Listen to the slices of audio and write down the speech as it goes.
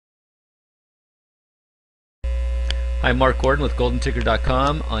Hi, Mark Gordon with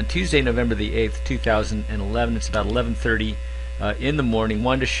GoldenTicker.com on Tuesday, November the 8th, 2011. It's about 11:30 in the morning.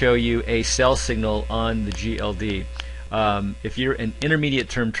 Wanted to show you a sell signal on the GLD. If you're an intermediate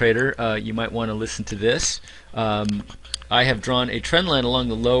term trader, you might want to listen to this. I have drawn a trend line along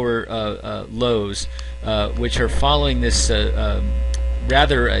the lower lows, which are following this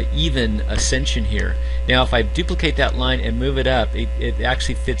rather even ascension here. Now, if I duplicate that line and move it up, it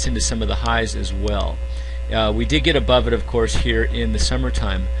actually fits into some of the highs as well. We did get above it, of course, here in the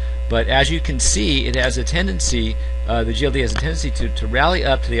summertime, but as you can see, it has a tendency, the GLD has a tendency to rally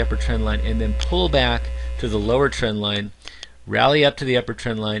up to the upper trend line and then pull back to the lower trend line, rally up to the upper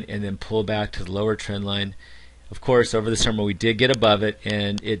trend line, and then pull back to the lower trend line. Of course, over the summer we did get above it,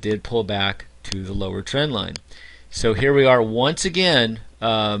 and it did pull back to the lower trend line. So here we are once again.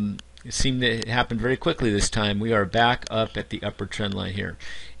 It seemed to happen very quickly this time. We are back up at the upper trend line here,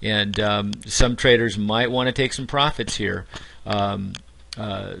 and some traders might want to take some profits here. Some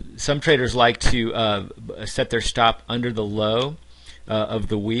traders like to set their stop under the low of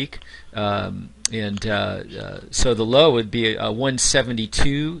the week, so the low would be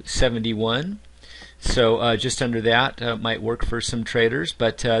 172.71. So just under that might work for some traders,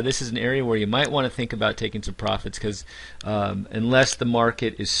 but this is an area where you might want to think about taking some profits, because unless the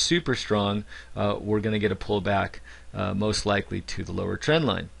market is super strong, we're going to get a pullback most likely to the lower trend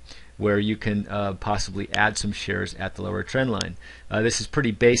line, where you can possibly add some shares at the lower trend line. This is pretty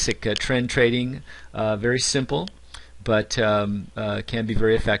basic trend trading, very simple, but can be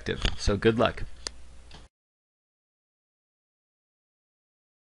very effective. So good luck.